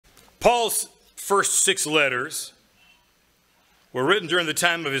Paul's first 6 letters were written during the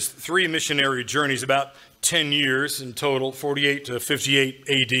time of his 3 missionary journeys, about 10 years in total, 48 to 58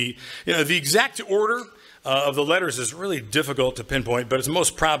 AD. You know, the exact order of the letters is really difficult to pinpoint, but it's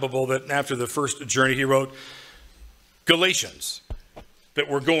most probable that after the first journey he wrote Galatians that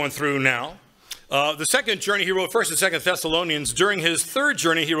we're going through now. The second journey he wrote 1st and 2nd Thessalonians. During his third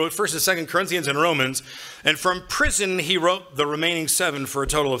journey he wrote 1st and 2nd Corinthians and Romans. And from prison he wrote the remaining 7 for a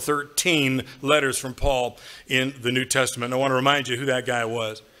total of 13 letters from Paul in the New Testament. And I want to remind you who that guy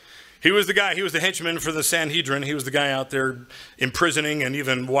was. He was the henchman for the Sanhedrin. He was the guy out there imprisoning and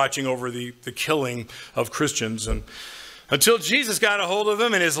even watching over the killing of Christians. And until Jesus got a hold of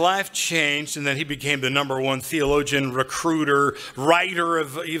him and his life changed, and then he became the #1 theologian, recruiter, writer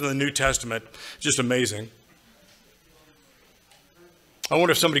of even the New Testament. Just amazing. I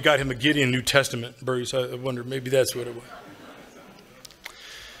wonder if somebody got him a Gideon New Testament, Bruce. I wonder, maybe that's what it was.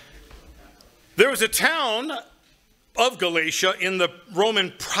 There was a town of Galatia in the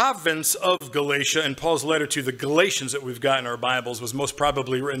Roman province of Galatia, and Paul's letter to the Galatians that we've got in our Bibles was most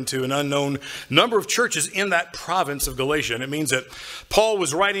probably written to an unknown number of churches in that province of Galatia. And it means that Paul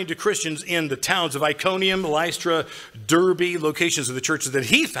was writing to Christians in the towns of Iconium, Lystra, Derbe, locations of the churches that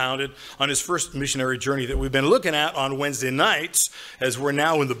he founded on his first missionary journey that we've been looking at on Wednesday nights, as we're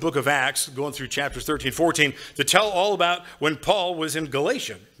now in the book of Acts, going through chapters 13, 14, to tell all about when Paul was in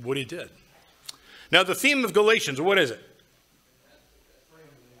Galatia, what he did. Now, the theme of Galatians, what is it?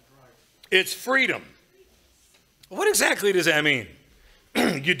 It's freedom. What exactly does that mean?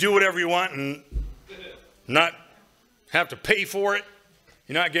 You do whatever you want and not have to pay for it?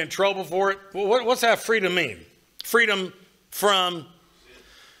 You're not getting in trouble for it? Well, what's that freedom mean? Freedom from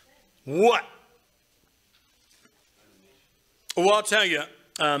what? Well, I'll tell you,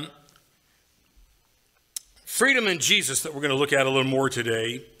 freedom in Jesus that we're going to look at a little more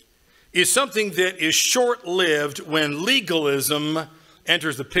today is something that is short-lived when legalism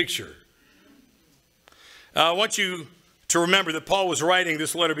enters the picture. I want you to remember that Paul was writing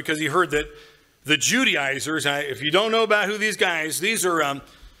this letter because he heard that the Judaizers, if you don't know about who these guys, these are a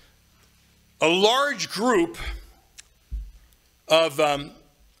large group of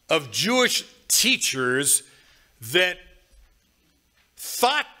Jewish teachers that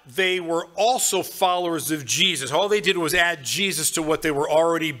thought they were also followers of Jesus. All they did was add Jesus to what they were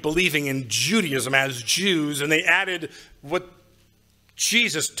already believing in Judaism as Jews, and they added what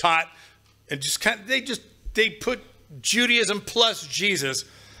Jesus taught, and they put Judaism plus Jesus,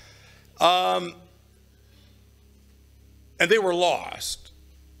 and they were lost.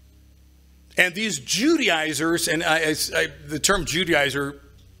 And these Judaizers, and the term Judaizer,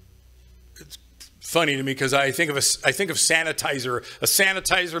 it's funny to me because I think of sanitizer. A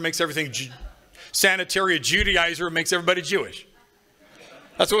sanitizer makes everything sanitary. A Judaizer makes everybody Jewish.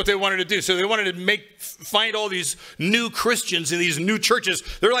 That's what they wanted to do. So they wanted to find all these new Christians in these new churches.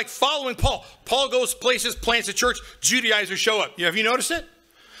 They're like following Paul. Paul goes places, plants a church. Judaizers show up. Have you noticed it?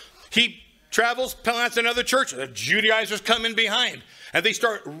 He travels, plants another church. The Judaizers come in behind. And they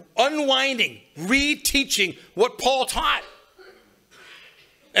start unwinding, reteaching what Paul taught.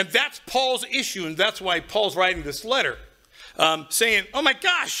 And that's Paul's issue, and that's why Paul's writing this letter, saying, oh my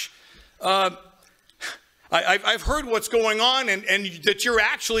gosh, I've heard what's going on, and that you're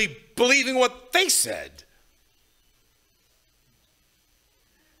actually believing what they said.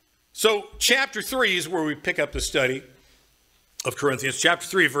 So chapter 3 is where we pick up the study of Corinthians. Chapter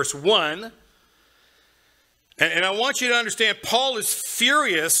 3, verse 1. And I want you to understand, Paul is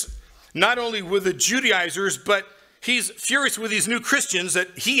furious not only with the Judaizers, but he's furious with these new Christians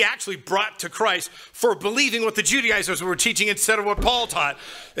that he actually brought to Christ for believing what the Judaizers were teaching instead of what Paul taught.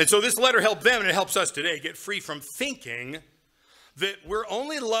 And so this letter helped them, and it helps us today get free from thinking that we're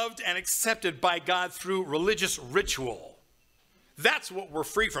only loved and accepted by God through religious ritual. That's what we're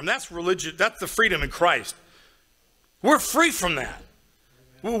free from. That's religion. That's the freedom in Christ. We're free from that.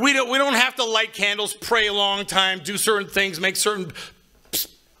 We don't have to light candles, pray a long time, do certain things, make certain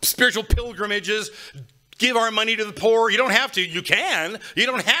spiritual pilgrimages, give our money to the poor. You don't have to. You can. You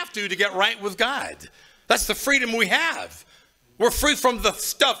don't have to get right with God. That's the freedom we have. We're free from the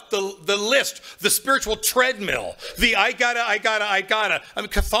stuff, the list, the spiritual treadmill, the I gotta. I mean,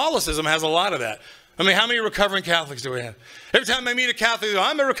 Catholicism has a lot of that. I mean, how many recovering Catholics do we have? Every time I meet a Catholic,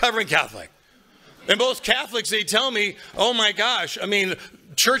 I'm a recovering Catholic. And most Catholics, they tell me, oh my gosh, I mean,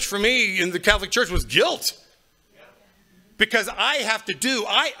 church for me in the Catholic Church was guilt. Because I have to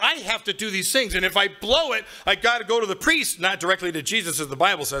do these things. And if I blow it, I got to go to the priest, not directly to Jesus as the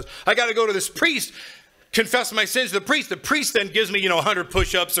Bible says. I got to go to this priest, confess my sins to the priest. The priest then gives me, 100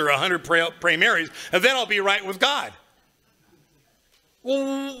 push-ups or 100 pray Marys, and then I'll be right with God.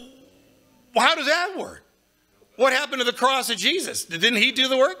 Well, how does that work? What happened to the cross of Jesus? Didn't he do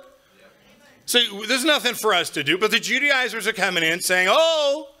the work? So there's nothing for us to do. But the Judaizers are coming in saying,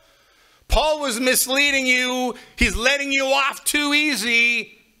 oh, Paul was misleading you. He's letting you off too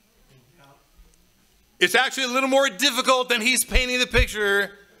easy. It's actually a little more difficult than he's painting the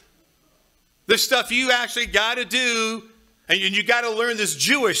picture. There's stuff you actually got to do, and you got to learn this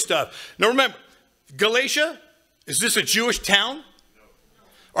Jewish stuff. Now remember, Galatia, is this a Jewish town?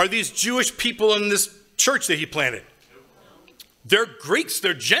 Are these Jewish people in this church that he planted? They're Greeks,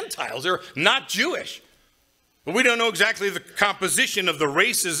 they're Gentiles, they're not Jewish. But we don't know exactly the composition of the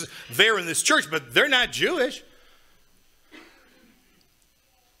races there in this church, but they're not Jewish.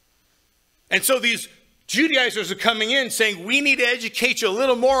 And so these Judaizers are coming in saying, we need to educate you a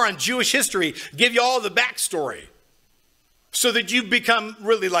little more on Jewish history, give you all the backstory, so that you become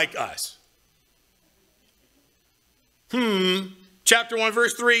really like us. Chapter 1,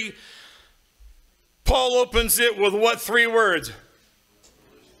 verse 3, Paul opens it with what 3 words?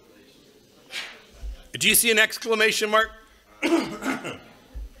 Do you see an exclamation mark?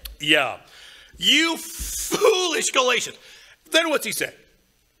 Yeah. You foolish Galatians. Then what's he say?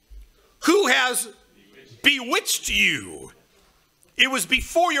 Who has bewitched you? It was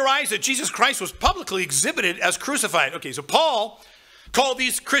before your eyes that Jesus Christ was publicly exhibited as crucified. Okay, so Paul called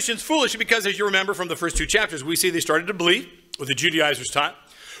these Christians foolish because, as you remember from the first 2 chapters, we see they started to believe what the Judaizers taught,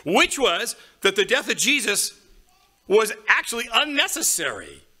 which was that the death of Jesus was actually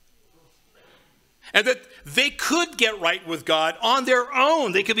unnecessary. And that they could get right with God on their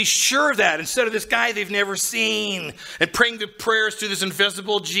own. They could be sure of that instead of this guy they've never seen and praying the prayers to this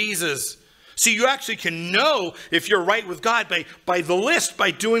invisible Jesus. So you actually can know if you're right with God by the list,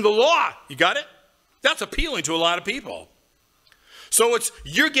 by doing the law. You got it? That's appealing to a lot of people. So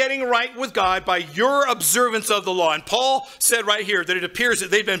you're getting right with God by your observance of the law. And Paul said right here that it appears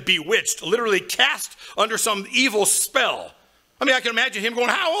that they've been bewitched, literally cast under some evil spell. I mean, I can imagine him going,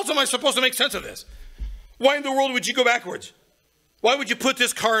 how else am I supposed to make sense of this? Why in the world would you go backwards? Why would you put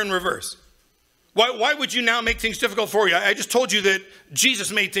this car in reverse? Why would you now make things difficult for you? I just told you that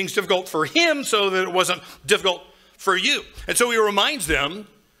Jesus made things difficult for him so that it wasn't difficult for you. And so he reminds them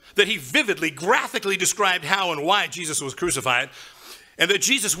that he vividly, graphically described how and why Jesus was crucified, and that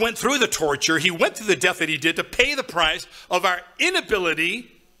Jesus went through the torture, he went through the death that he did to pay the price of our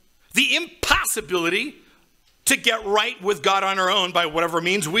inability, the impossibility to get right with God on our own by whatever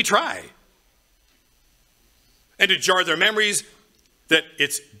means we try. And to jar their memories that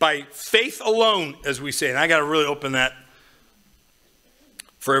it's by faith alone, as we say. And I got to really open that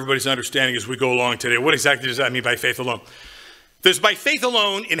for everybody's understanding as we go along today. What exactly does that mean by faith alone? There's by faith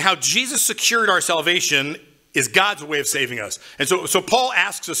alone in how Jesus secured our salvation is God's way of saving us. And so Paul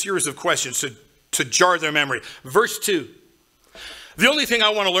asks a series of questions to jar their memory. Verse 2. The only thing I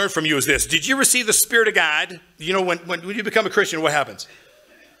want to learn from you is this. Did you receive the Spirit of God? You know, when you become a Christian, what happens?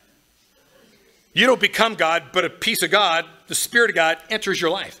 You don't become God, but a piece of God, the Spirit of God, enters your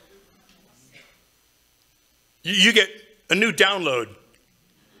life. You get a new download,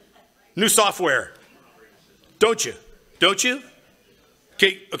 new software. Don't you? Don't you?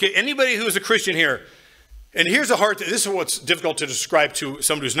 Okay, anybody who is a Christian here, and here's a hard thing. This is what's difficult to describe to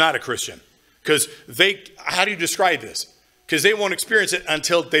somebody who's not a Christian. Because how do you describe this? Because they won't experience it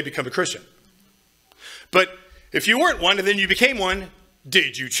until they become a Christian. But if you weren't one and then you became one,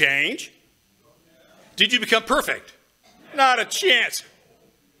 did you change? Did you become perfect? Not a chance.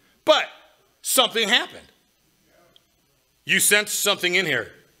 But something happened. You sense something in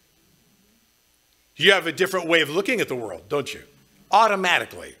here. You have a different way of looking at the world, don't you?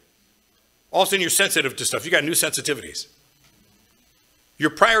 Automatically. All of a sudden you're sensitive to stuff. You got new sensitivities. Your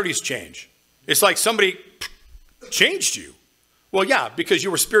priorities change. It's like somebody changed you. Well, yeah, because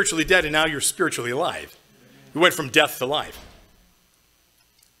you were spiritually dead and now you're spiritually alive. You went from death to life.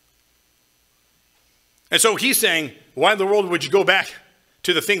 And so he's saying, why in the world would you go back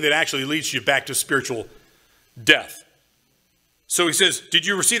to the thing that actually leads you back to spiritual death? So he says, did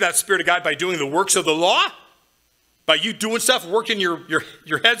you receive that Spirit of God by doing the works of the law? By you doing stuff, working your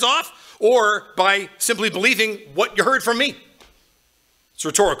heads off? Or by simply believing what you heard from me? It's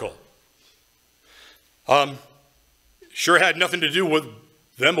rhetorical. Sure had nothing to do with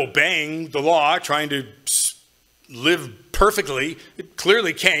them obeying the law, trying to live perfectly. It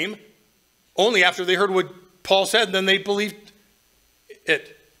clearly came only after they heard what Paul said, and then they believed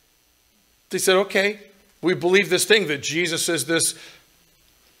it. They said, okay, we believe this thing that Jesus is this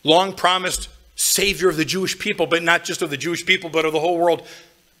long-promised Savior of the Jewish people, but not just of the Jewish people, but of the whole world.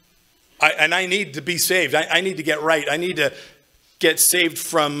 I need to be saved. I need to get right. I need to get saved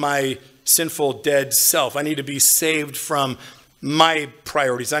from my sinful, dead self. I need to be saved from my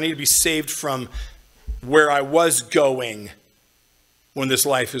priorities. I need to be saved from where I was going when this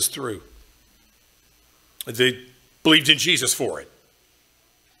life is through. They believed in Jesus for it.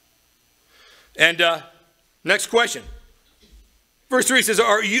 And next question. Verse 3 says,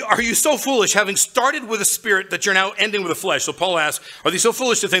 are you so foolish, having started with a spirit, that you're now ending with a flesh? So Paul asks, are they so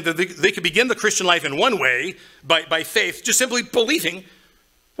foolish to think that they could begin the Christian life in one way, by faith, just simply believing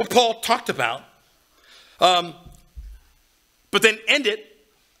what Paul talked about, but then end it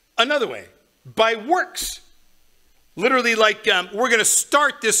another way, by works? Literally, like we're going to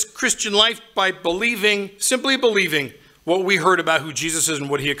start this Christian life by simply believing what we heard about who Jesus is and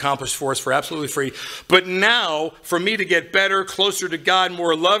what he accomplished for us for absolutely free. But now, for me to get better, closer to God,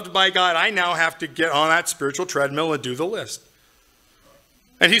 more loved by God, I now have to get on that spiritual treadmill and do the list.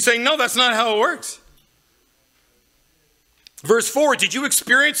 And he's saying, no, that's not how it works. Verse 4, did you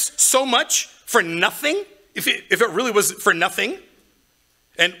experience so much for nothing? If it really was for nothing?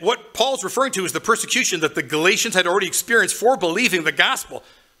 And what Paul's referring to is the persecution that the Galatians had already experienced for believing the gospel.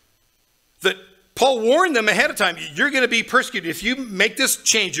 That Paul warned them ahead of time, you're going to be persecuted. If you make this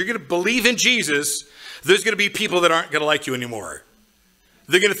change, you're going to believe in Jesus, there's going to be people that aren't going to like you anymore.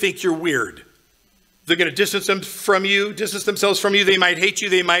 They're going to think you're weird. They're going to distance themselves from you. They might hate you.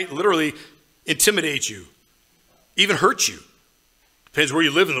 They might literally intimidate you, even hurt you. Depends where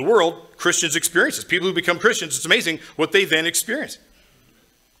you live in the world. Christians experience this. People who become Christians, it's amazing what they then experience.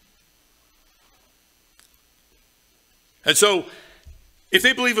 And so, if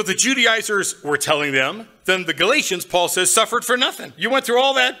they believe what the Judaizers were telling them, then the Galatians, Paul says, suffered for nothing. You went through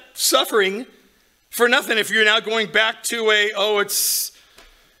all that suffering for nothing if you're now going back to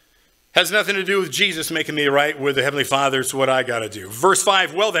has nothing to do with Jesus making me right with the Heavenly Father. It's what I got to do. Verse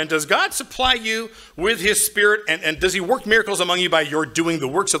 5, well then, does God supply you with his Spirit, and does he work miracles among you by your doing the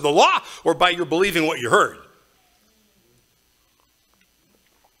works of the law, or by your believing what you heard?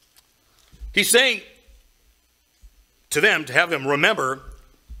 He's saying to them, to have them remember,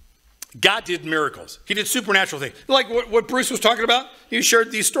 God did miracles. He did supernatural things. Like what Bruce was talking about, he shared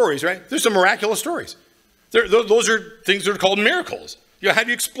these stories, right? There's some miraculous stories. Those are things that are called miracles. How do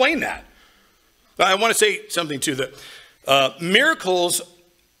you explain that? I want to say something too, that miracles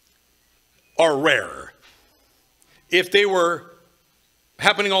are rare. If they were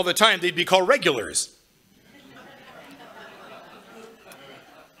happening all the time, they'd be called regulars.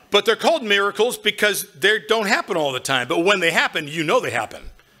 But they're called miracles because they don't happen all the time. But when they happen, you know they happen.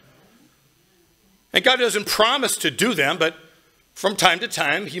 And God doesn't promise to do them, but from time to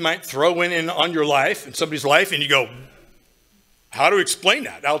time, he might throw in on your life, in somebody's life, and you go, how do we explain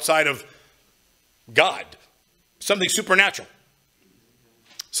that outside of God? Something supernatural.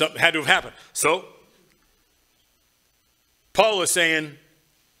 Something had to have happened. So, Paul is saying,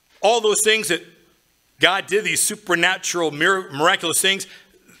 all those things that God did, these supernatural, miraculous things,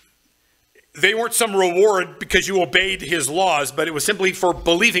 they weren't some reward because you obeyed his laws, but it was simply for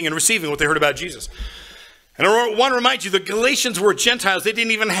believing and receiving what they heard about Jesus. And I want to remind you, the Galatians were Gentiles. They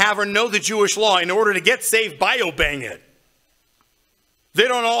didn't even have or know the Jewish law in order to get saved by obeying it. They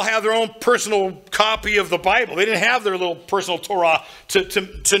don't all have their own personal copy of the Bible. They didn't have their little personal Torah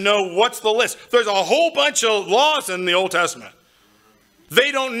to know what's the list. There's a whole bunch of laws in the Old Testament.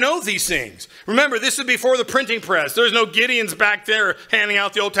 They don't know these things. Remember, this is before the printing press. There's no Gideons back there handing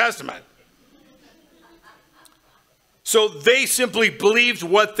out the Old Testament. So they simply believed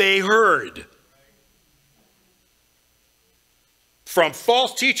what they heard from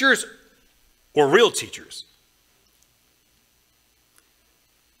false teachers or real teachers.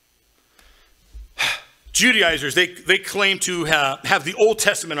 Judaizers, they claim to have the Old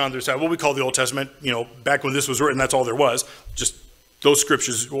Testament on their side. What we call the Old Testament, back when this was written, that's all there was. Just those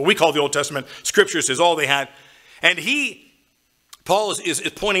scriptures, what we call the Old Testament, scriptures is all they had. And Paul is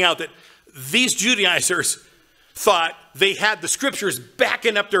pointing out that these Judaizers thought they had the scriptures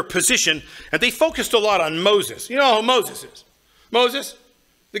backing up their position, and they focused a lot on Moses. You know who Moses is? Moses,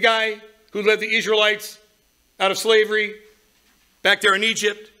 the guy who led the Israelites out of slavery back there in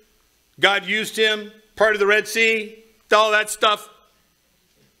Egypt. God used him, part of the Red Sea, all that stuff.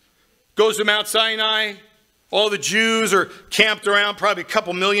 Goes to Mount Sinai. All the Jews are camped around, probably a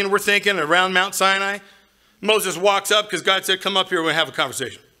couple million, we're thinking, around Mount Sinai. Moses walks up because God said, come up here, we'll have a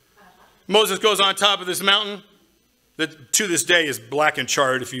conversation. Moses goes on top of this mountain that to this day is black and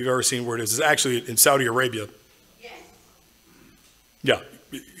charred, if you've ever seen where it is. It's actually in Saudi Arabia. Yes. Yeah,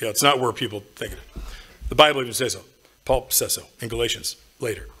 it's not where people think it is. The Bible even says so. Paul says so in Galatians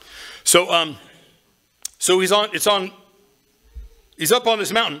later. So he's up on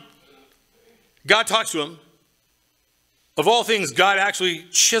this mountain. God talks to him. Of all things, God actually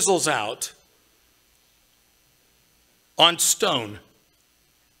chisels out on stone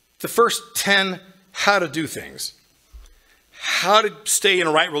the first 10 how to do things, how to stay in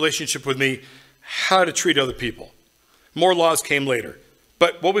a right relationship with me, how to treat other people. More laws came later.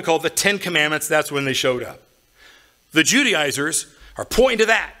 But what we call the 10 Commandments, that's when they showed up. The Judaizers are pointing to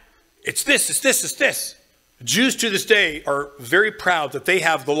that. It's this, it's this, it's this. Jews to this day are very proud that they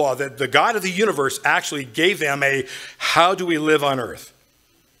have the law, that the God of the universe actually gave them a how do we live on earth?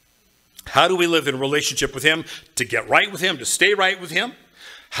 How do we live in relationship with him, to get right with him, to stay right with him?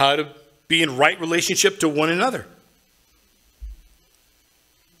 How to be in right relationship to one another.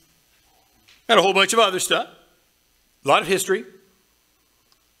 And a whole bunch of other stuff. A lot of history.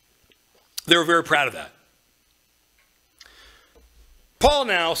 They were very proud of that. Paul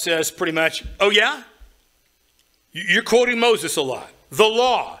now says pretty much, oh yeah? You're quoting Moses a lot. The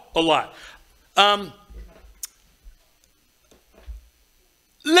law a lot.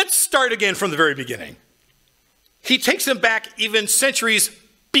 Let's start again from the very beginning. He takes them back even centuries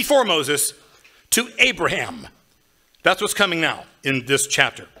before Moses to Abraham. That's what's coming now in this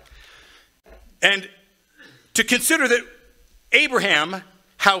chapter. And to consider that Abraham,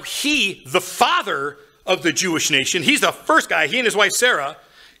 how he, the father of the Jewish nation, he's the first guy, he and his wife Sarah,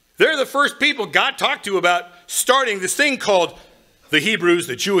 they're the first people God talked to about starting this thing called the Hebrews,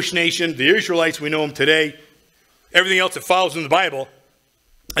 the Jewish nation, the Israelites, we know them today, everything else that follows in the Bible.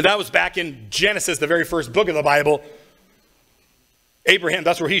 And that was back in Genesis, the very first book of the Bible. Abraham,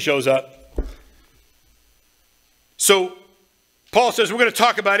 that's where he shows up. So Paul says we're going to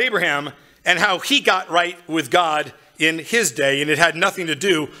talk about Abraham and how he got right with God in his day, and it had nothing to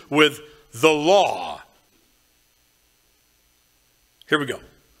do with the law. Here we go.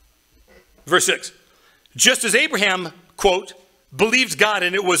 Verse 6. Just as Abraham, quote, believed God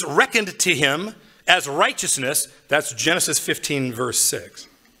and it was reckoned to him as righteousness. That's Genesis 15, verse 6.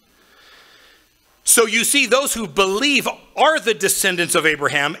 So you see, those who believe are the descendants of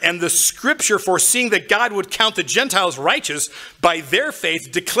Abraham, and the scripture, foreseeing that God would count the Gentiles righteous by their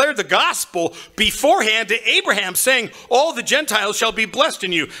faith, declared the gospel beforehand to Abraham, saying, all the Gentiles shall be blessed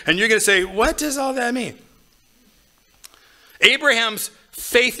in you. And you're going to say, what does all that mean? Abraham's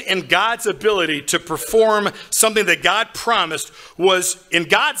faith in God's ability to perform something that God promised was, in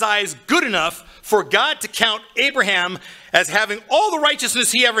God's eyes, good enough for God to count Abraham as having all the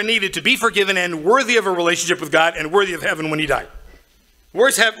righteousness he ever needed to be forgiven and worthy of a relationship with God and worthy of heaven when he died.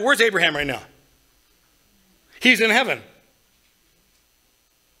 Where's Abraham right now? He's in heaven.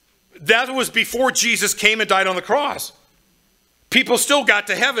 That was before Jesus came and died on the cross. People still got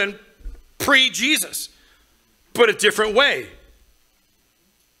to heaven pre-Jesus, but a different way.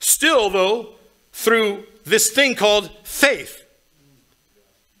 Still, though, through this thing called faith.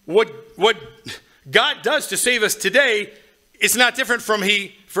 What God does to save us today is not different from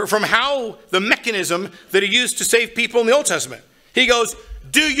how the mechanism that he used to save people in the Old Testament. He goes,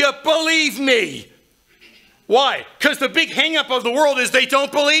 do you believe me? Why? Because the big hang-up of the world is they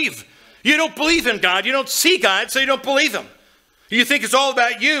don't believe. You don't believe in God. You don't see God, so you don't believe him. You think it's all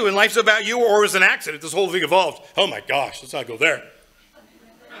about you and life's about you, or it was an accident. This whole thing evolved. Oh my gosh, let's not go there.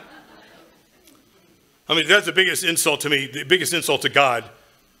 I mean, that's the biggest insult to me. The biggest insult to God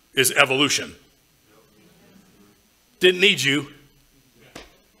is evolution. Didn't need you.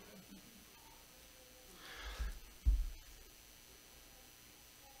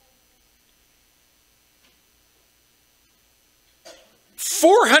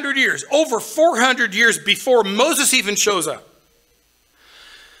 Over 400 years before Moses even shows up,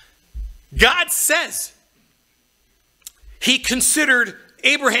 God says he considered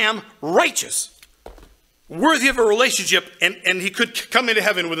Abraham righteous, worthy of a relationship, and he could come into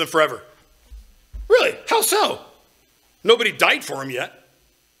heaven with him forever. Really? How so? Nobody died for him yet.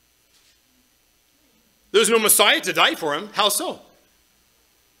 There's no Messiah to die for him. How so?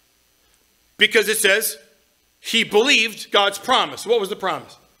 Because it says he believed God's promise. What was the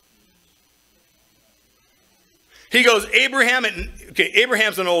promise? He goes,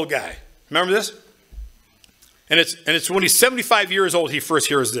 Abraham's an old guy. Remember this? And it's when he's 75 years old he first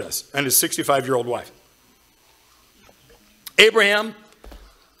hears this, and his 65-year-old wife. Abraham,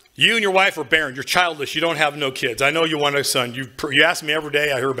 you and your wife are barren. You're childless. You don't have no kids. I know you want a son. You ask me every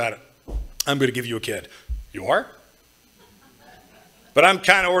day. I hear about it. I'm going to give you a kid. You are? But I'm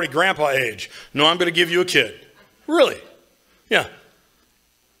kind of already grandpa age. No, I'm going to give you a kid. Really? Yeah.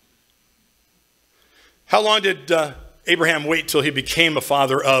 How long did Abraham wait till he became a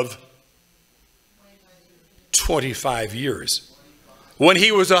father of? 25 years. When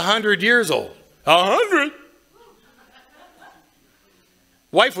he was 100 years old. 100?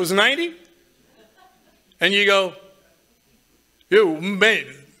 Wife was 90? And you go, man,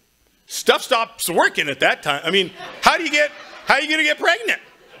 stuff stops working at that time. I mean, how are you going to get pregnant?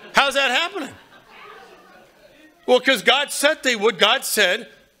 How's that happening? Well, because God said they would. God said,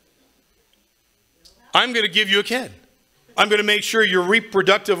 I'm going to give you a kid. I'm going to make sure your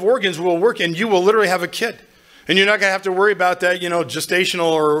reproductive organs will work and you will literally have a kid. And you're not going to have to worry about that,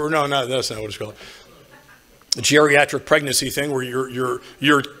 gestational or no, that's not what it's called. A geriatric pregnancy thing where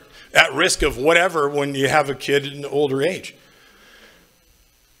you're at risk of whatever when you have a kid in an older age.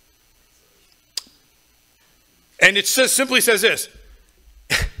 And it simply says this.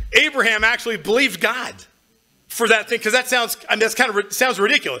 Abraham actually believed God for that thing, because that sounds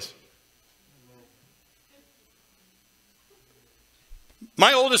ridiculous.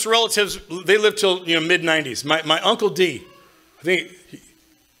 My oldest relatives, they lived till mid-90s. My Uncle D, I think,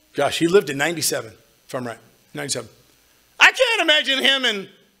 he lived in 97, if I'm right, 97. I can't imagine him and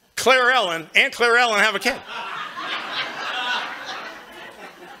Aunt Claire Ellen have a kid.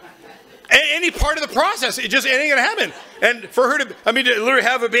 Any part of the process, it ain't going to happen. And for her to literally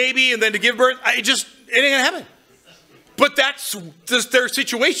have a baby and then to give birth, it ain't going to happen. But that's their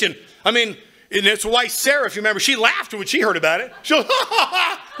situation. And it's why Sarah, if you remember, she laughed when she heard about it. She goes,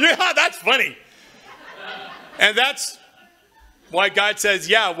 yeah, that's funny. And that's why God says,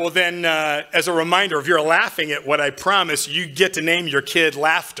 yeah, well then, as a reminder, if you're laughing at what I promised, you get to name your kid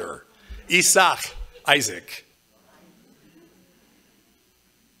Laughter. Isaac.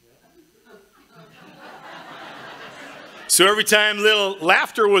 So every time little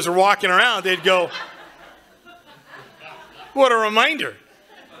Laughter was walking around, they'd go, what a reminder.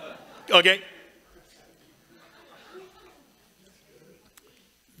 Okay.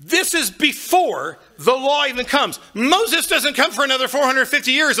 This is before the law even comes. Moses doesn't come for another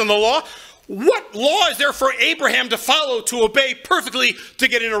 450 years in the law. What law is there for Abraham to follow, to obey perfectly, to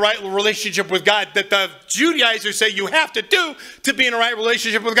get in a right relationship with God that the Judaizers say you have to do to be in a right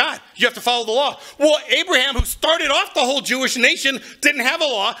relationship with God? You have to follow the law. Well, Abraham, who started off the whole Jewish nation, didn't have a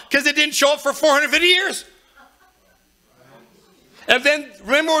law because it didn't show up for 450 years. And then,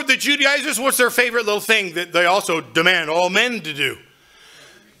 remember the Judaizers, what's their favorite little thing that they also demand all men to do?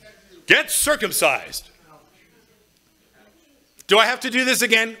 Get circumcised. Do I have to do this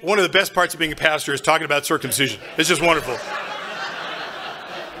again? One of the best parts of being a pastor is talking about circumcision. It's just wonderful.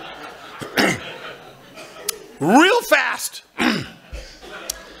 Real fast.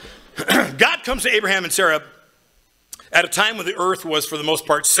 God comes to Abraham and Sarah at a time when the earth was, for the most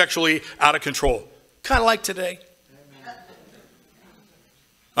part, sexually out of control. Kind of like today.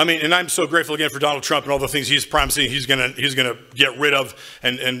 And I'm so grateful again for Donald Trump and all the things he's promising he's gonna get rid of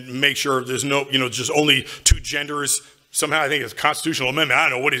and make sure there's no, just only two genders. Somehow I think it's a constitutional amendment. I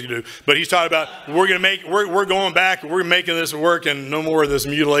don't know what he's gonna do, but he's talking about we're going back, we're making this work, and no more of this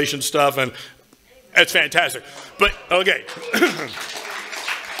mutilation stuff, and it's fantastic. But okay.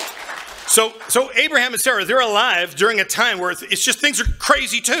 So Abraham and Sarah, they're alive during a time where it's just things are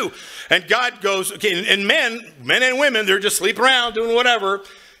crazy too. And God goes, okay, and men and women, they're just sleeping around doing whatever.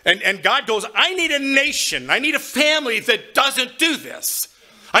 And God goes, I need a nation, I need a family that doesn't do this.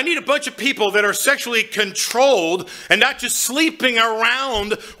 I need a bunch of people that are sexually controlled and not just sleeping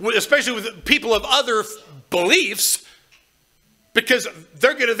around, especially with people of other beliefs, because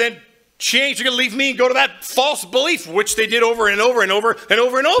they're going to then change. They're going to leave me and go to that false belief, which they did over and over and over and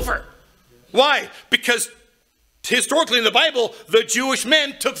over and over. Why? Because historically in the Bible, the Jewish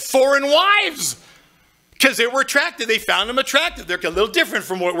men took foreign wives because they were attractive. They found them attractive. They're a little different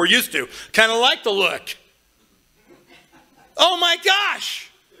from what we're used to. Kind of like the look. Oh my gosh.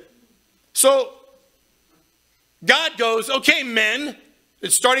 So God goes, okay, men,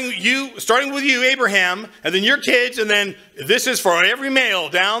 it's starting with you, Abraham, and then your kids, and then this is for every male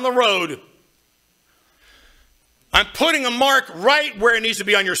down the road. I'm putting a mark right where it needs to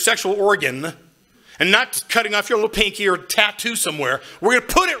be on your sexual organ, and not cutting off your little pinky or tattoo somewhere. We're going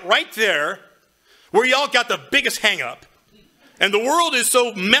to put it right there where y'all got the biggest hang up. And the world is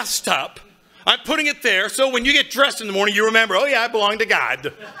so messed up. I'm putting it there so when you get dressed in the morning, you remember, oh yeah, I belong to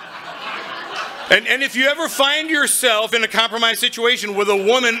God. And if you ever find yourself in a compromised situation with a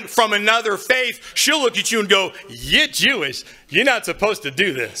woman from another faith, she'll look at you and go, you're Jewish. You're not supposed to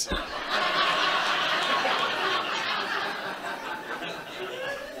do this.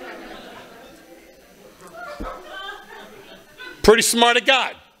 Pretty smart of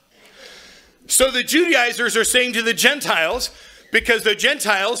God. So the Judaizers are saying to the Gentiles, because the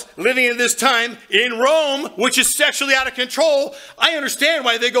Gentiles living in this time in Rome, which is sexually out of control, I understand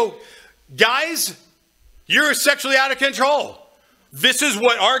why they go, guys, you're sexually out of control. This is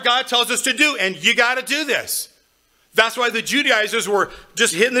what our God tells us to do, and you got to do this. That's why the Judaizers were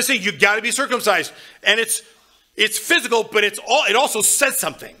just hitting this thing. You got to be circumcised, and it's physical, but it also says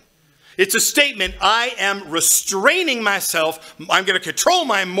something. It's a statement. I am restraining myself. I'm going to control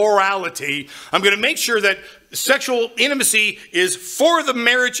my morality. I'm going to make sure that sexual intimacy is for the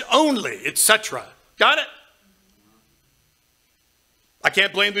marriage only, etc. Got it? I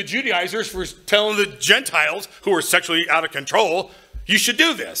can't blame the Judaizers for telling the Gentiles who are sexually out of control, you should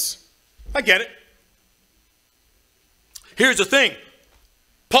do this. I get it. Here's the thing.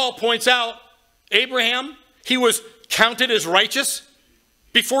 Paul points out, Abraham, he was counted as righteous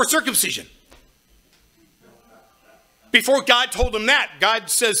before circumcision. Before God told him that, God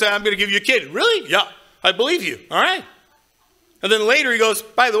says, I'm going to give you a kid. Really? Yeah, I believe you. All right. And then later he goes,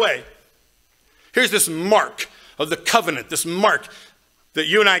 by the way, here's this mark of the covenant, this mark that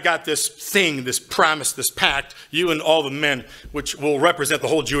you and I got, this thing, this promise, this pact, you and all the men, which will represent the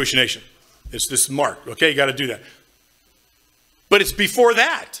whole Jewish nation. It's this mark, okay? You got to do that. But it's before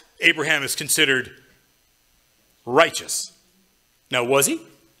that Abraham is considered righteous. Now, was he?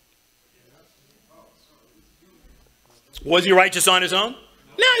 Was he righteous on his own?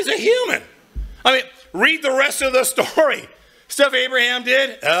 No, he's a human. I mean, read the rest of the story. Stuff Abraham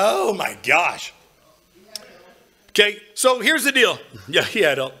did. Oh, my gosh. Okay, so here's the deal. Yeah, he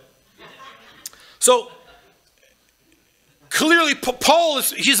had help. So, clearly, Paul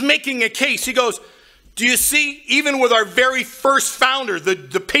he's making a case. He goes, do you see, even with our very first founder,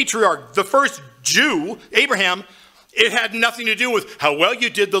 the patriarch, the first Jew, Abraham, it had nothing to do with how well you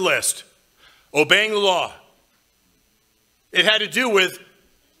did the list, obeying the law. It had to do with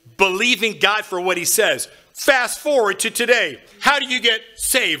believing God for what he says. Fast forward to today. How do you get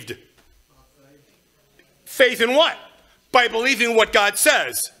saved? Faith in what? By believing what God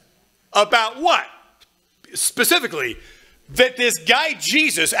says. About what? Specifically, that this guy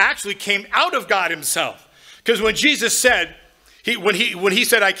Jesus actually came out of God himself. Because when Jesus said, when he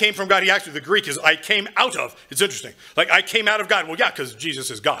said, I came from God, he actually, the Greek is, I came out of. It's interesting. Like, I came out of God. Well, yeah, because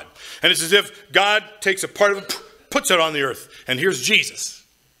Jesus is God. And it's as if God takes a part of it, puts it on the earth. And here's Jesus,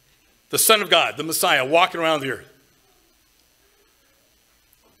 the Son of God, the Messiah, walking around the earth.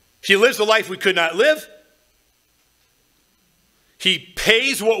 He lives the life we could not live. He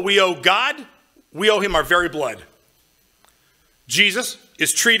pays what we owe God. We owe him our very blood. Jesus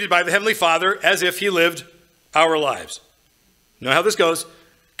is treated by the Heavenly Father as if he lived our lives. You know how this goes?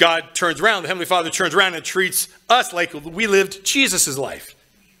 God turns around, the Heavenly Father turns around and treats us like we lived Jesus' life.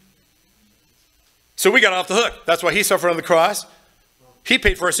 So we got off the hook. That's why he suffered on the cross. He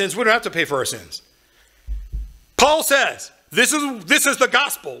paid for our sins. We don't have to pay for our sins. Paul says, this is the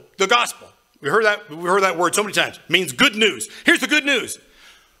gospel. The gospel. We heard that word so many times. It means good news. Here's the good news.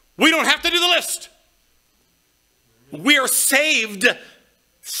 We don't have to do the list. We are saved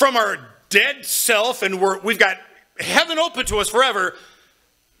from our dead self, and we've got heaven open to us forever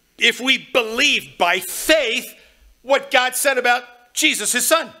if we believe by faith what God said about Jesus, his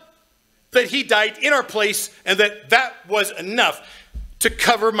son. That he died in our place, and that was enough to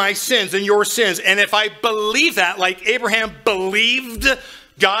cover my sins and your sins. And if I believe that, like Abraham believed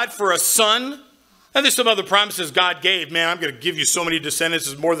God for a son, and there's some other promises God gave. Man, I'm going to give you so many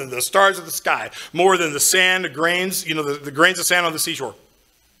descendants. It's more than the stars of the sky, more than the sand, the grains, the grains of sand on the seashore.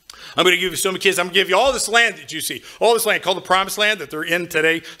 I'm going to give you so many kids. I'm going to give you all this land that you see, all this land called the promised land that they're in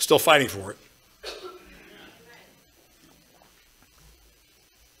today, still fighting for it.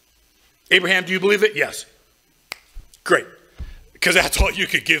 Abraham, do you believe it? Yes. Great. Because that's all you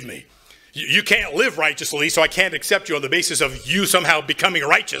could give me. You can't live righteously, so I can't accept you on the basis of you somehow becoming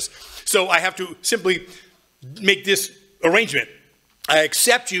righteous. So I have to simply make this arrangement. I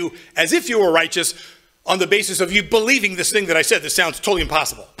accept you as if you were righteous on the basis of you believing this thing that I said. This sounds totally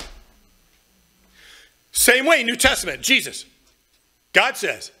impossible. Same way, New Testament, Jesus. God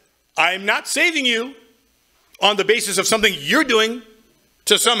says, I'm not saving you on the basis of something you're doing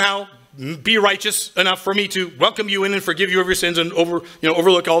to somehow be righteous enough for me to welcome you in and forgive you of your sins and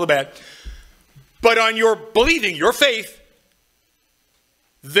overlook all the bad. But on your believing, your faith,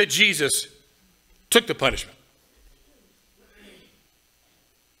 that Jesus took the punishment.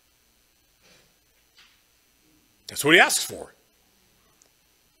 That's what he asks for.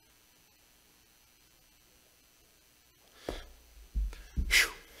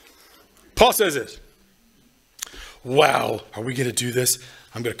 Whew. Paul says this. Wow, are we going to do this?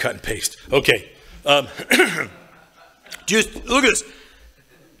 I'm going to cut and paste. Okay. Just look at this.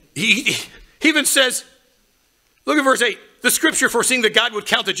 He even says, look at verse 8. The scripture foreseeing that God would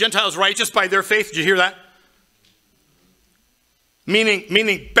count the Gentiles righteous by their faith. Did you hear that?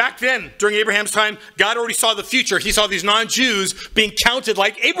 Meaning back then, during Abraham's time, God already saw the future. He saw these non-Jews being counted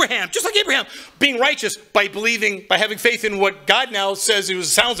like Abraham, just like Abraham, being righteous by believing, by having faith in what God now says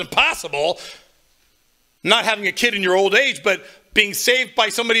sounds impossible. Not having a kid in your old age, but being saved by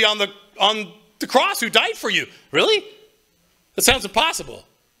somebody on on the cross who died for you. Really? That sounds impossible.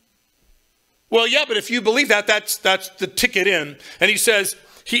 Well, yeah, but if you believe that, that's the ticket in. And he says,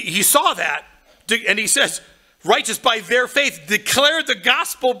 he saw that. And he says, righteous by their faith, declared the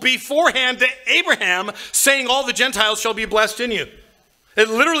gospel beforehand to Abraham, saying all the Gentiles shall be blessed in you. It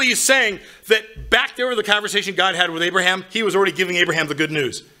literally is saying that back there in the conversation God had with Abraham, he was already giving Abraham the good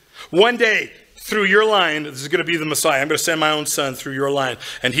news. One day, through your line, this is going to be the Messiah. I'm going to send my own son through your line.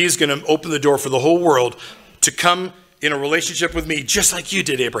 And he's going to open the door for the whole world to come in a relationship with me, just like you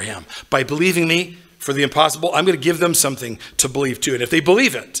did, Abraham. By believing me for the impossible, I'm going to give them something to believe too. And if they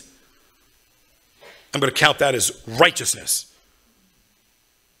believe it, I'm going to count that as righteousness.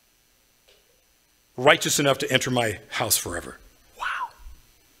 Righteous enough to enter my house forever. Wow.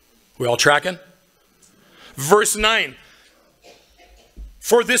 We all tracking? Verse 9.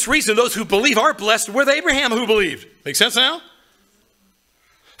 For this reason, those who believe are blessed with Abraham who believed. Make sense now?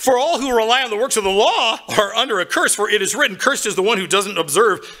 For all who rely on the works of the law are under a curse, for it is written, cursed is the one who doesn't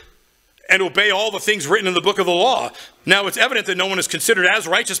observe and obey all the things written in the book of the law. Now it's evident that no one is considered as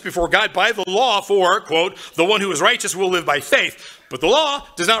righteous before God by the law, for, quote, the one who is righteous will live by faith. But the law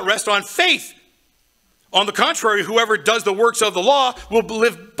does not rest on faith. On the contrary, whoever does the works of the law will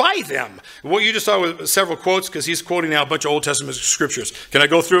live by them. What you just saw was several quotes, because he's quoting now a bunch of Old Testament scriptures. Can I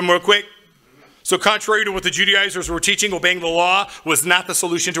go through them real quick? So contrary to what the Judaizers were teaching, obeying the law was not the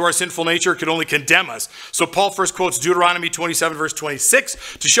solution to our sinful nature. It could only condemn us. So Paul first quotes Deuteronomy 27, verse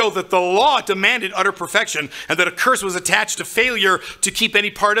 26, to show that the law demanded utter perfection and that a curse was attached to failure to keep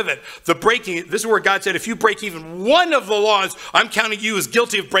any part of it. The breaking, this is where God said, if you break even one of the laws, I'm counting you as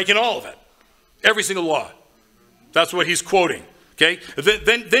guilty of breaking all of it. Every single law. That's what he's quoting. Okay?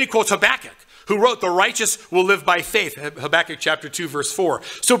 Then he quotes Habakkuk, who wrote, the righteous will live by faith. Habakkuk chapter 2, verse 4.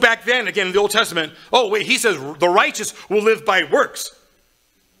 So back then, again, in the Old Testament, oh, wait, he says the righteous will live by works.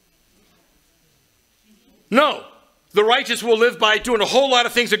 No. The righteous will live by doing a whole lot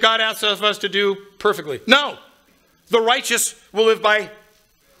of things that God asks of us to do perfectly. No. The righteous will live by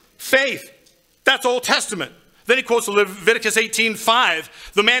faith. That's Old Testament. Then he quotes Leviticus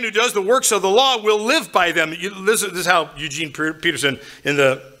 18:5. The man who does the works of the law will live by them. This is how Eugene Peterson, in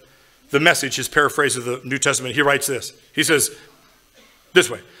the Message, his paraphrase of the New Testament, he writes this. He says this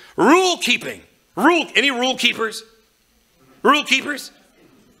way. Rule keeping. Any rule keepers? Rule keepers?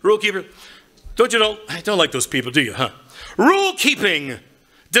 Rule keepers? I don't like those people, do you, huh? Rule keeping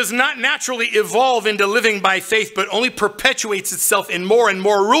does not naturally evolve into living by faith, but only perpetuates itself in more and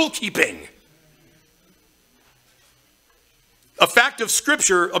more rule keeping. A fact of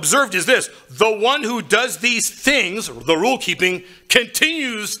Scripture observed is this. The one who does these things, the rule keeping,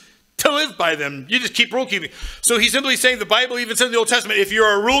 continues to live by them. You just keep rule keeping. So he's simply saying, the Bible even says in the Old Testament, if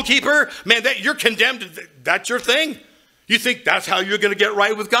you're a rule keeper, man, you're condemned. That's your thing. You think that's how you're going to get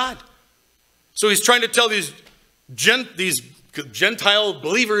right with God. So he's trying to tell these Gentile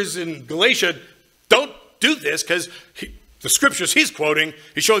believers in Galatia, don't do this, because the scriptures he's quoting,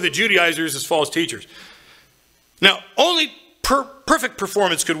 he's showing the Judaizers as false teachers. Now, only perfect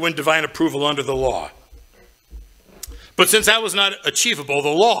performance could win divine approval under the law. But since that was not achievable, the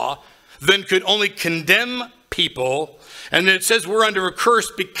law then could only condemn people. And then it says we're under a curse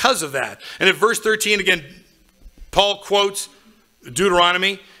because of that. And in verse 13, again, Paul quotes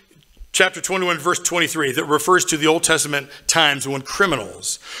Deuteronomy chapter 21, verse 23, that refers to the Old Testament times when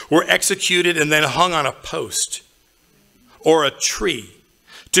criminals were executed and then hung on a post or a tree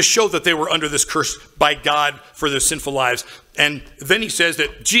to show that they were under this curse by God for their sinful lives. And then he says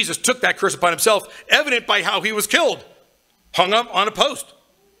that Jesus took that curse upon himself, evident by how he was killed, hung up on a post.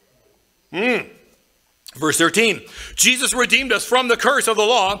 Verse 13, Jesus redeemed us from the curse of the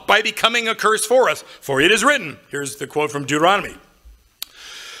law by becoming a curse for us. For it is written, here's the quote from Deuteronomy,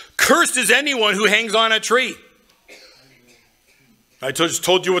 cursed is anyone who hangs on a tree. I just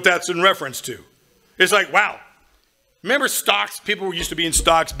told you what that's in reference to. It's like, wow. Remember stocks? People used to be in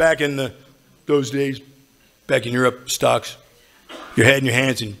stocks back in those days. Back in Europe, stocks. Your head and your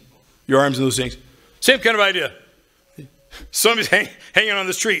hands and your arms and those things. Same kind of idea. Somebody's hanging on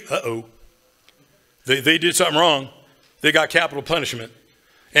this tree. Uh-oh. They did something wrong. They got capital punishment.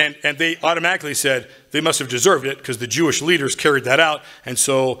 And they automatically said they must have deserved it because the Jewish leaders carried that out. And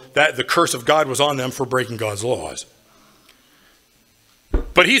so that the curse of God was on them for breaking God's laws.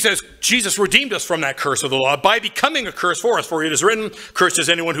 But he says Jesus redeemed us from that curse of the law by becoming a curse for us. For it is written, cursed is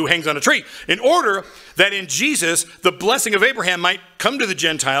anyone who hangs on a tree. In order that in Jesus, the blessing of Abraham might come to the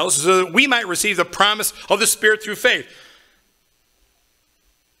Gentiles so that we might receive the promise of the Spirit through faith.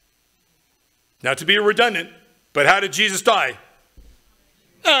 Not to be redundant, but how did Jesus die?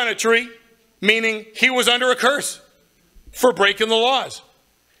 On a tree, meaning he was under a curse for breaking the laws.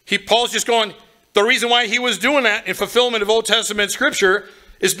 Paul's just going, the reason why he was doing that in fulfillment of Old Testament scripture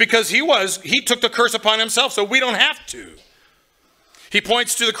is because he took the curse upon himself, so we don't have to. He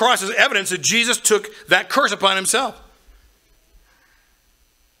points to the cross as evidence that Jesus took that curse upon himself.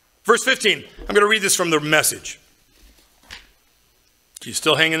 Verse 15, I'm going to read this from the Message. You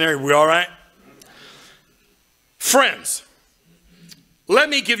still hanging there? Are we all right? Friends, let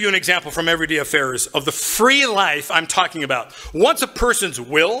me give you an example from everyday affairs of the free life I'm talking about. Once a person's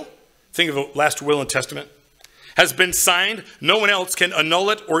will, think of the last will and testament, has been signed, no one else can annul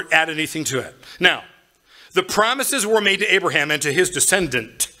it or add anything to it. Now, the promises were made to Abraham and to his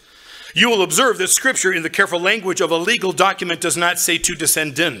descendant. You will observe that scripture in the careful language of a legal document does not say to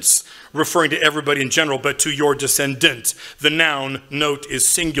descendants, referring to everybody in general, but to your descendant. The noun note is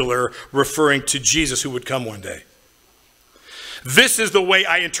singular, referring to Jesus who would come one day. This is the way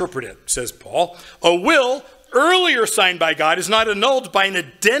I interpret it, says Paul. A will earlier signed by God is not annulled by an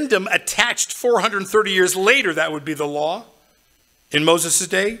addendum attached 430 years later. That would be the law in Moses'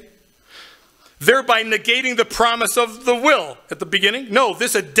 day, thereby negating the promise of the will at the beginning. No,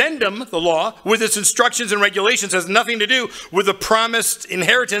 this addendum, the law, with its instructions and regulations has nothing to do with the promised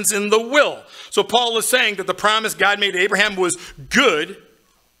inheritance in the will. So Paul is saying that the promise God made to Abraham was good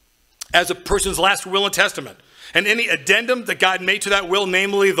as a person's last will and testament. And any addendum that God made to that will,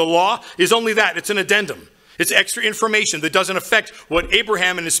 namely the law, is only that. It's an addendum. It's extra information that doesn't affect what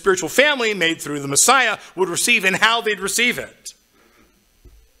Abraham and his spiritual family made through the Messiah would receive and how they'd receive it.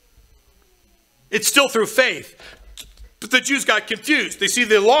 It's still through faith. But the Jews got confused. They see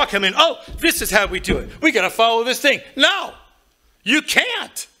the law come in. Oh, this is how we do it. We got to follow this thing. No, you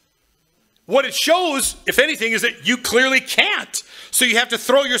can't. What it shows, if anything, is that you clearly can't. So you have to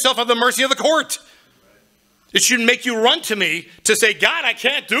throw yourself at the mercy of the court. It shouldn't make you run to me to say, God, I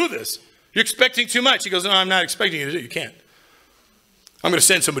can't do this. You're expecting too much. He goes, no, I'm not expecting you to do it. You can't. I'm going to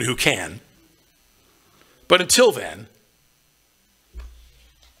send somebody who can. But until then,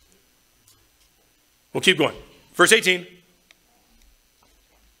 we'll keep going. Verse 18.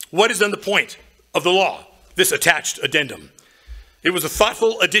 What is then the point of the law? This attached addendum. It was a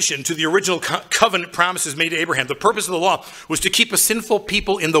thoughtful addition to the original covenant promises made to Abraham. The purpose of the law was to keep a sinful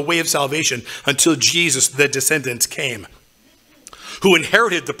people in the way of salvation until Jesus, the descendant, came, who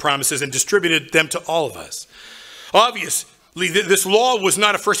inherited the promises and distributed them to all of us. Obviously, this law was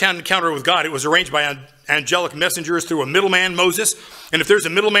not a first-hand encounter with God. It was arranged by angelic messengers through a middleman, Moses. And if there's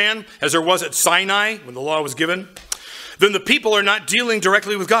a middleman, as there was at Sinai when the law was given, then the people are not dealing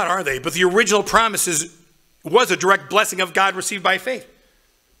directly with God, are they? But the original promises was a direct blessing of God received by faith.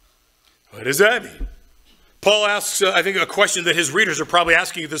 What does that mean? Paul asks, I think, a question that his readers are probably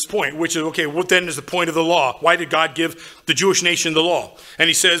asking at this point, which is, okay, what then is the point of the law? Why did God give the Jewish nation the law? And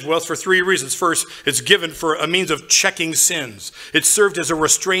he says, well, it's for three reasons. First, it's given for a means of checking sins. It served as a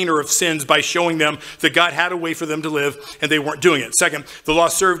restrainer of sins by showing them that God had a way for them to live, and they weren't doing it. Second, the law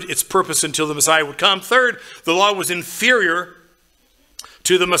served its purpose until the Messiah would come. Third, the law was inferior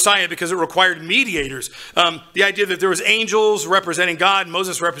to the Messiah because it required mediators. The idea that there was angels representing God,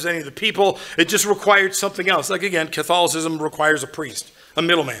 Moses representing the people, it just required something else. Like again, Catholicism requires a priest, a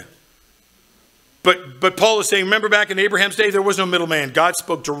middleman. But Paul is saying, remember back in Abraham's day, there was no middleman. God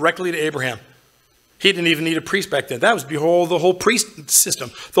spoke directly to Abraham. He didn't even need a priest back then. That was the whole priest system,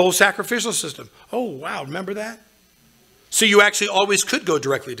 the whole sacrificial system. Oh, wow, remember that? So you actually always could go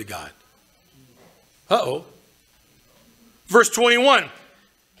directly to God. Uh-oh. Verse 21.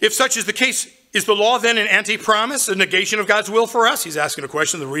 If such is the case, is the law then an anti-promise, a negation of God's will for us? He's asking a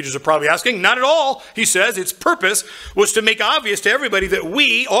question the readers are probably asking. Not at all. He says its purpose was to make obvious to everybody that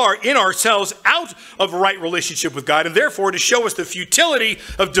we are in ourselves out of right relationship with God, and therefore to show us the futility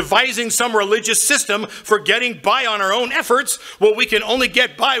of devising some religious system for getting by on our own efforts. Well, we can only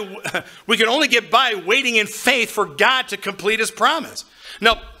get by waiting in faith for God to complete his promise.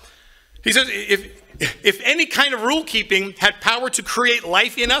 Now, he says if any kind of rule keeping had power to create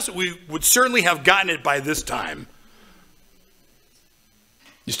life in us, we would certainly have gotten it by this time.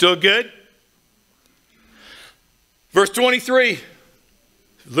 You still good? Verse 23. A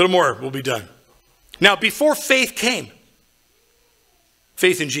little more, we'll be done. Now, before faith came,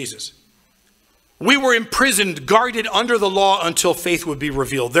 faith in Jesus, we were imprisoned, guarded under the law until faith would be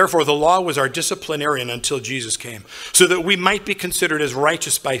revealed. Therefore, the law was our disciplinarian until Jesus came, so that we might be considered as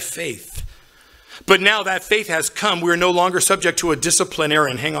righteous by faith. But now that faith has come, we are no longer subject to a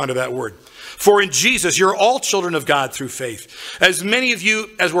disciplinarian. Hang on to that word. For in Jesus, you're all children of God through faith. As many of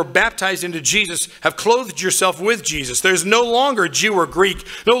you as were baptized into Jesus have clothed yourself with Jesus. There's no longer Jew or Greek,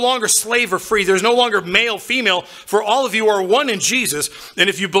 no longer slave or free. There's no longer male, female, for all of you are one in Jesus. And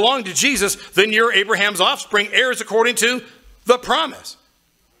if you belong to Jesus, then you're Abraham's offspring, heirs according to the promise.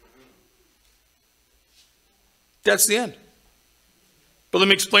 That's the end. But let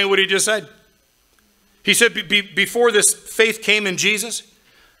me explain what he just said. He said before this faith came in Jesus,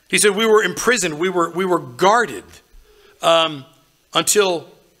 he said we were imprisoned, we were guarded until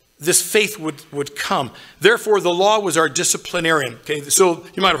this faith would come. Therefore, the law was our disciplinarian. Okay, so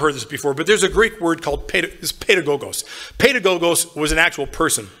you might have heard this before, but there's a Greek word called pedagogos. Pedagogos was an actual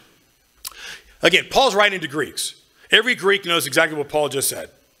person. Again, Paul's writing to Greeks. Every Greek knows exactly what Paul just said.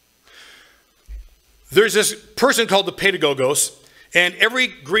 There's this person called the pedagogos, and every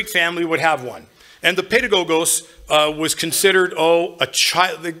Greek family would have one. And the pedagogos was considered, a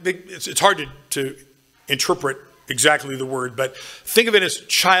child. It's hard to interpret exactly the word, but think of it as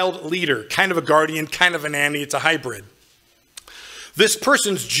child leader, kind of a guardian, kind of a nanny. It's a hybrid. This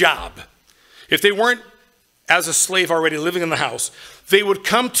person's job, if they weren't as a slave already living in the house, they would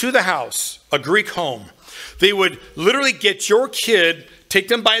come to the house, a Greek home. They would literally get your kid, take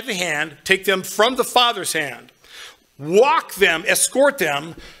them by the hand, take them from the father's hand, walk them, escort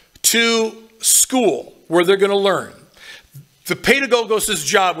them to school where they're going to learn. The pedagogos'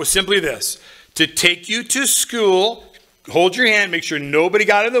 job was simply this: to take you to school, hold your hand, make sure nobody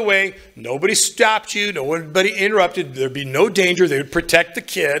got in the way, nobody stopped you, nobody interrupted, there'd be no danger. They would protect the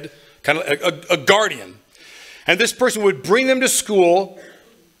kid, kind of a guardian. And this person would bring them to school,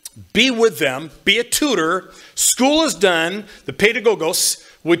 be with them, be a tutor. School is done. The pedagogos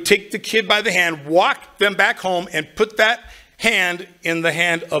would take the kid by the hand, walk them back home, and put that hand in the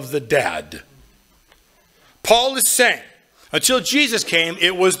hand of the dad. Paul is saying, until Jesus came,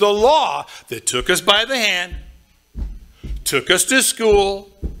 it was the law that took us by the hand, took us to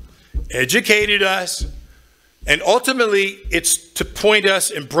school, educated us, and ultimately it's to point us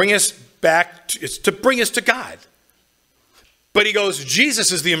and bring us back, it's to bring us to God. But he goes,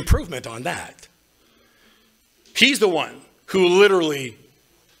 Jesus is the improvement on that. He's the one who literally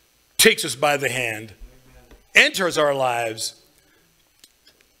takes us by the hand, enters our lives,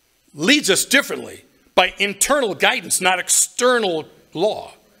 leads us differently by internal guidance, not external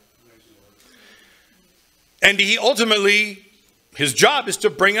law. And he ultimately, his job is to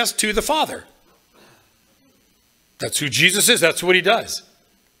bring us to the Father. That's who Jesus is. That's what he does.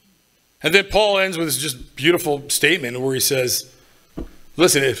 And then Paul ends with this just beautiful statement where he says,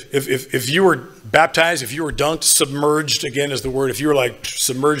 listen, if you were baptized, if you were dunked, submerged, again is the word, if you were like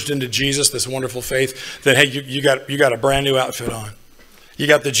submerged into Jesus, this wonderful faith, then hey, you got a brand new outfit on. You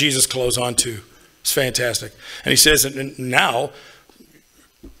got the Jesus clothes on too. It's fantastic. And he says, and now,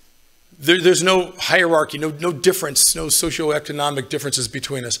 there's no hierarchy, no difference, no socioeconomic differences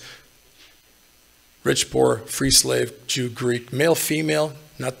between us. Rich, poor, free, slave, Jew, Greek, male, female,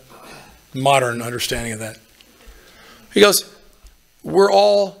 not modern understanding of that. He goes, we're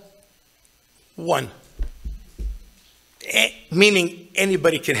all one. Meaning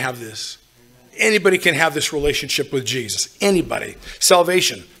anybody can have this. Anybody can have this relationship with Jesus. Anybody.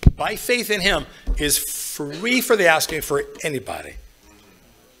 Salvation, by faith in him, is free for the asking for anybody.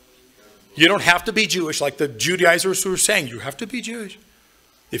 You don't have to be Jewish like the Judizers who are saying you have to be Jewish.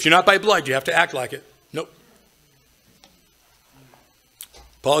 If you're not by blood, you have to act like it. Nope.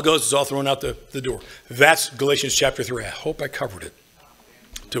 Paul goes, it's all thrown out the door. That's Galatians chapter 3. I hope I covered it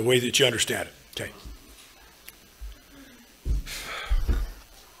to a way that you understand it. Okay.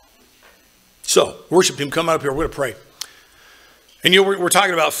 So, worship team, come up here. We're going to pray. And we're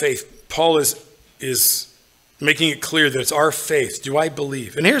talking about faith. Paul is making it clear that it's our faith. Do I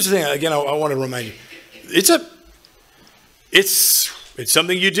believe? And here's the thing. Again, I want to remind you. It's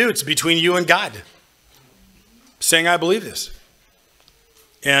something you do. It's between you and God. Saying, I believe this.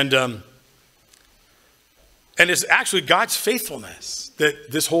 And it's actually God's faithfulness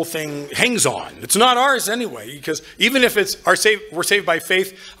that this whole thing hangs on. It's not ours anyway, because even if we're saved by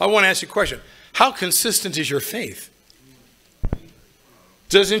faith, I want to ask you a question. How consistent is your faith?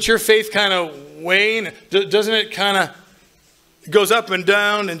 Doesn't your faith kind of wane? Doesn't it kind of goes up and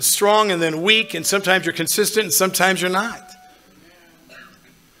down and strong and then weak, and sometimes you're consistent and sometimes you're not?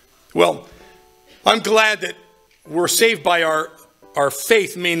 Well, I'm glad that we're saved by our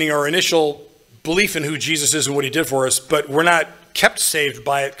faith, meaning our initial belief in who Jesus is and what he did for us, but we're not kept saved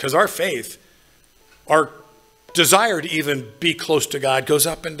by it because our faith, our desire to even be close to God goes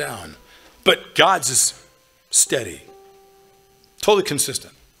up and down. But God's is steady, totally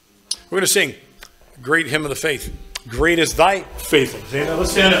consistent. We're going to sing a great hymn of the faith. Great is thy faithfulness.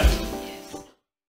 Let's stand up.